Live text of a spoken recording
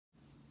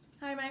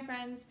Hi my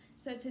friends,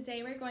 so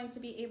today we're going to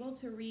be able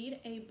to read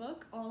a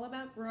book all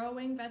about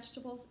growing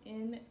vegetables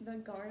in the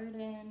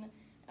garden.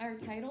 Our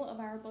title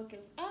of our book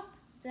is Up,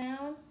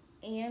 Down,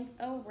 and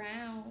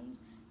Around.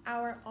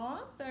 Our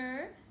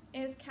author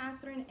is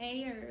Katherine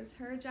Ayres.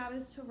 Her job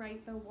is to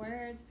write the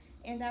words,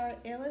 and our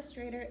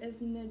illustrator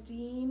is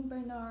Nadine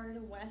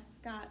Bernard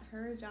Westcott.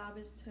 Her job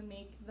is to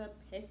make the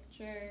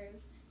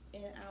pictures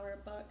in our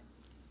book.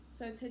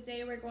 So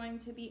today we're going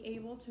to be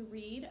able to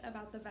read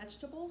about the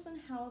vegetables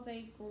and how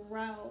they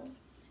grow.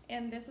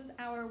 And this is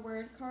our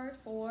word card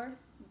for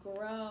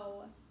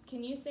grow.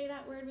 Can you say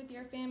that word with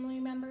your family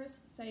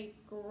members? Say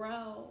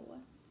grow.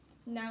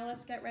 Now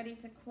let's get ready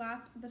to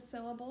clap the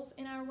syllables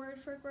in our word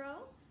for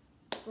grow.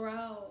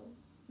 Grow.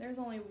 There's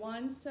only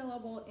one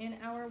syllable in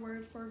our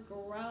word for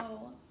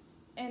grow.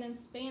 And in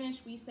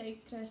Spanish we say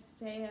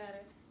crecer.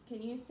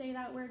 Can you say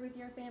that word with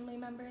your family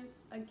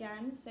members?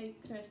 Again, say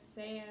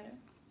crecer.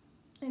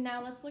 And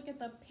now let's look at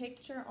the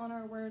picture on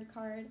our word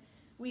card.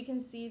 We can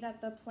see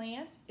that the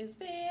plant is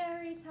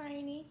very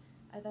tiny,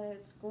 that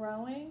it's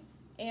growing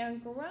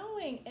and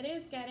growing. It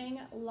is getting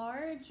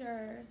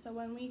larger. So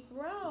when we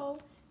grow,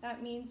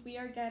 that means we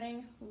are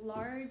getting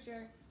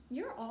larger.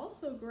 You're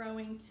also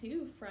growing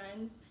too,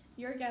 friends.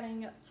 You're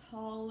getting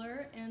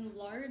taller and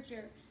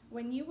larger.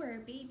 When you were a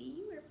baby,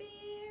 you were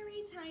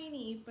very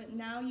tiny, but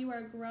now you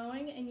are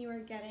growing and you are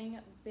getting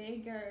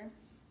bigger.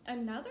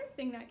 Another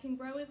thing that can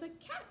grow is a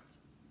cat.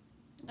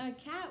 A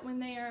cat, when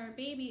they are a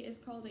baby, is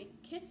called a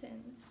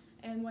kitten.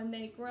 And when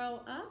they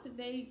grow up,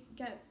 they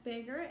get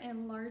bigger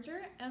and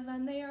larger, and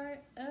then they are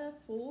a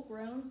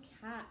full-grown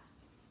cat.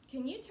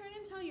 Can you turn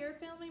and tell your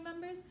family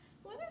members,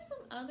 what are some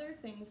other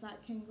things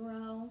that can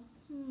grow?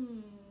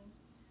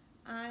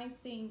 I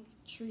think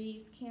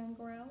trees can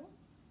grow.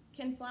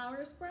 Can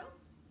flowers grow?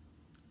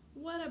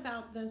 What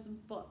about this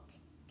book?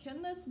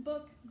 Can this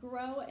book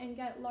grow and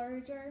get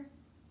larger?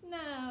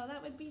 No,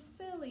 that would be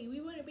silly. We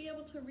wouldn't be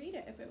able to read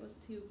it if it was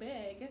too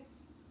big.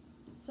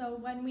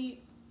 So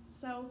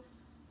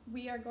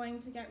we are going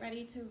to get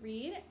ready to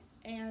read,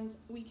 and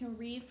we can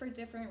read for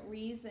different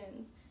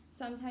reasons.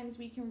 Sometimes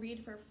we can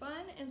read for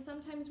fun, and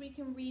sometimes we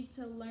can read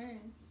to learn.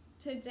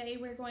 Today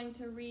we're going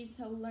to read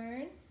to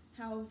learn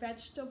how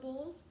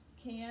vegetables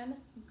can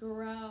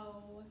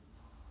grow.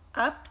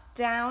 Up,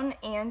 Down,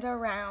 and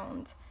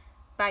Around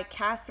by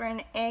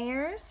Katherine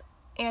Ayres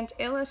and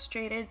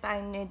illustrated by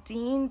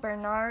Nadine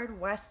Bernard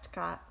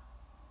Westcott.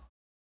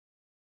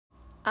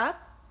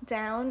 Up,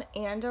 Down,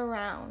 and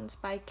Around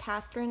by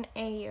Katherine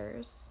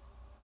Ayres.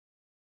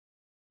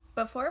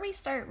 Before we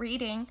start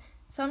reading,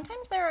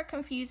 sometimes there are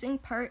confusing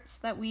parts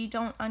that we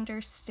don't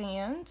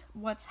understand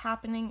what's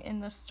happening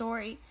in the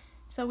story,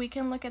 so we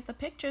can look at the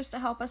pictures to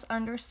help us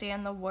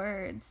understand the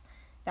words.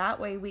 That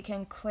way we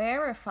can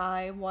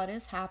clarify what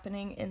is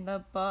happening in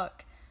the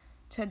book.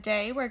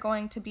 Today we're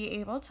going to be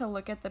able to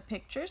look at the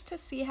pictures to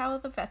see how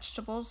the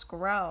vegetables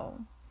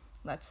grow.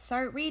 Let's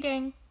start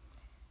reading.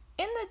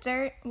 In the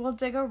dirt, we'll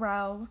dig a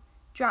row,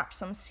 drop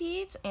some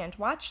seeds, and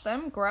watch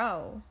them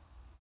grow.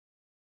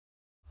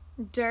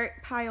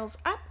 Dirt piles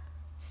up,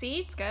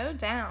 seeds go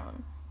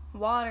down.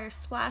 Water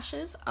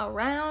splashes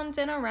around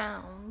and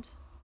around.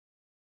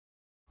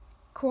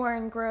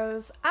 Corn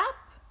grows up.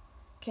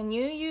 Can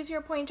you use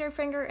your pointer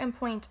finger and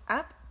point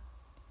up?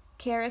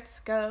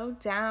 Carrots go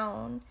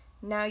down.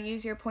 Now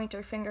use your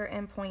pointer finger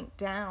and point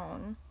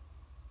down.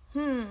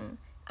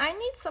 I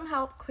need some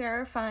help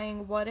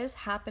clarifying what is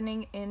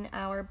happening in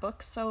our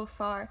book so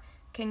far.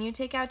 Can you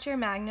take out your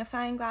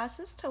magnifying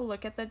glasses to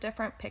look at the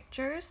different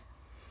pictures?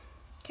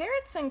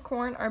 Carrots and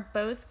corn are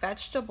both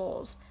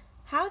vegetables.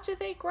 How do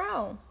they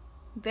grow?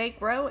 They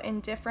grow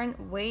in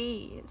different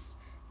ways.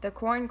 The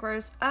corn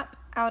grows up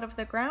out of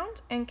the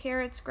ground and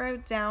carrots grow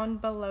down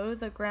below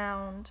the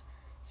ground.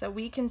 So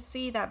we can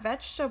see that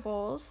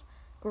vegetables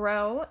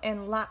grow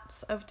in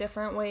lots of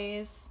different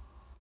ways.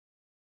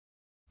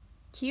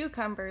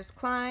 Cucumbers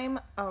climb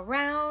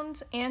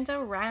around and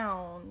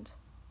around.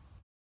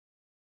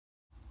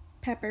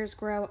 Peppers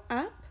grow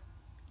up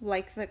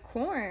like the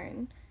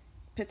corn.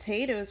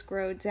 Potatoes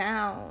grow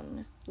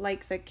down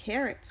like the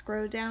carrots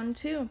grow down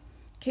too.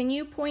 Can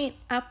you point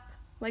up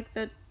like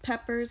the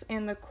peppers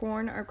and the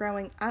corn are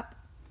growing up?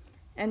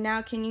 And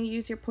now can you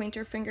use your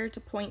pointer finger to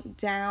point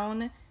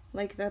down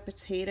like the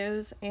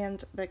potatoes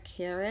and the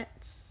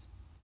carrots?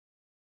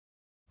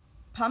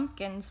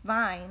 Pumpkins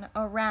vine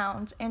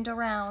around and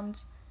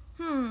around.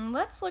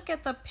 Let's look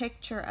at the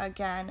picture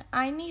again.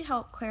 I need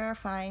help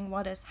clarifying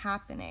what is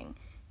happening.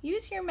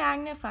 Use your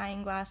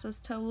magnifying glasses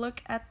to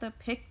look at the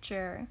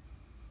picture.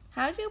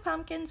 How do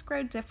pumpkins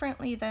grow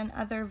differently than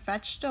other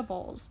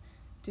vegetables?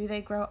 Do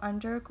they grow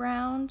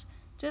underground?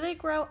 Do they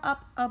grow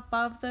up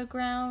above the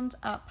ground,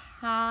 up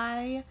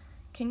high?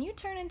 Can you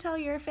turn and tell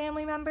your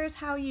family members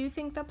how you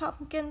think the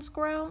pumpkins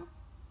grow?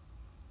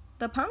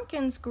 The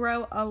pumpkins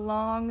grow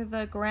along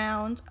the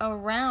ground,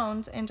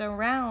 around and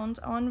around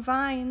on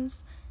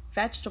vines.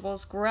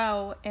 Vegetables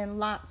grow in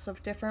lots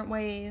of different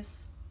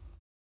ways.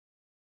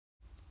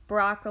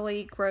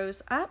 Broccoli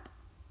grows up,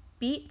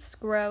 beets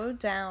grow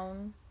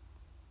down.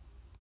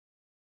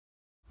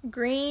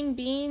 Green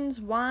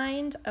beans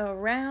wind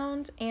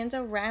around and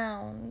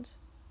around.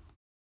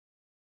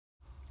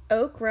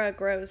 Okra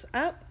grows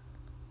up,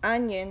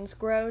 onions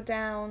grow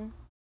down.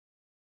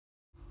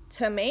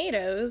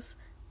 Tomatoes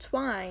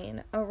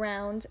twine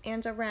around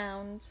and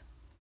around.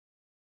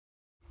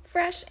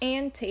 Fresh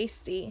and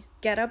tasty.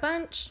 Get a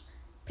bunch,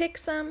 pick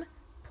some,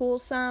 pull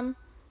some.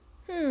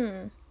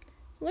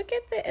 Look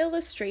at the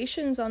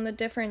illustrations on the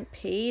different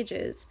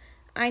pages.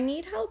 I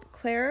need help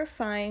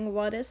clarifying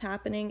what is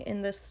happening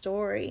in the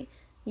story.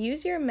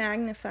 Use your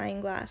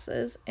magnifying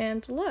glasses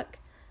and look.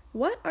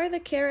 What are the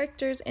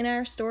characters in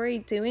our story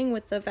doing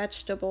with the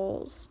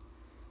vegetables?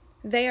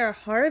 They are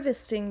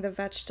harvesting the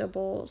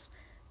vegetables.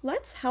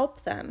 Let's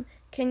help them.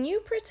 Can you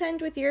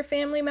pretend with your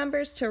family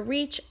members to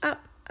reach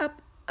up,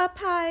 up, up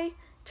high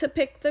to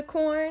pick the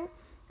corn?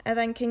 And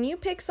then can you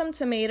pick some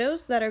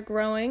tomatoes that are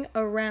growing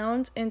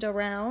around and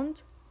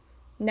around?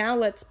 Now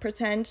let's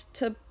pretend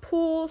to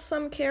pull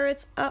some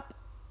carrots up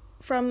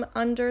from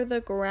under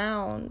the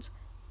ground.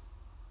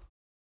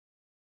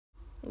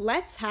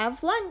 Let's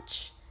have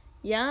lunch.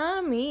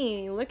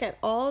 Yummy! Look at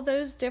all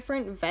those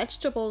different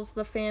vegetables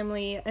the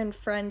family and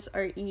friends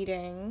are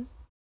eating.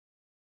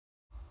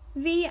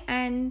 The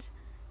end.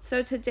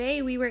 So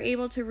today we were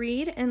able to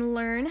read and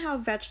learn how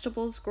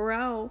vegetables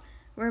grow.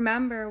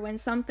 Remember, when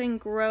something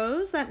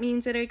grows, that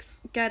means it is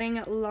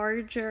getting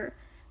larger.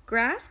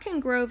 Grass can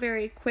grow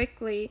very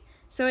quickly,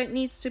 so it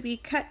needs to be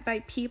cut by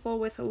people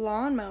with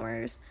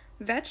lawnmowers.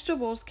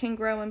 Vegetables can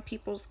grow in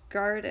people's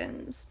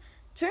gardens.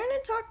 Turn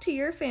and talk to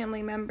your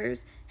family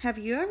members. Have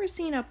you ever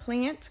seen a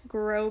plant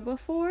grow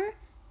before?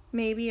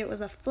 Maybe it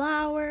was a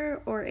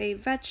flower or a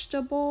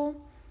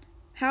vegetable.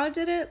 How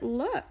did it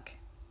look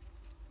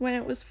when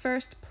it was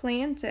first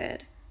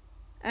planted?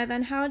 And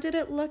then how did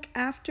it look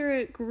after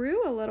it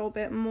grew a little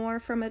bit more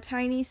from a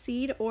tiny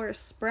seed or a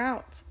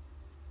sprout?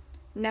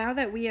 Now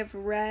that we have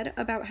read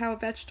about how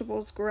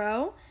vegetables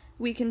grow,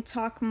 we can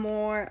talk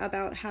more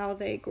about how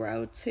they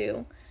grow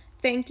too.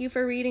 Thank you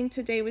for reading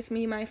today with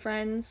me, my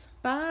friends.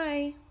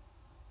 Bye!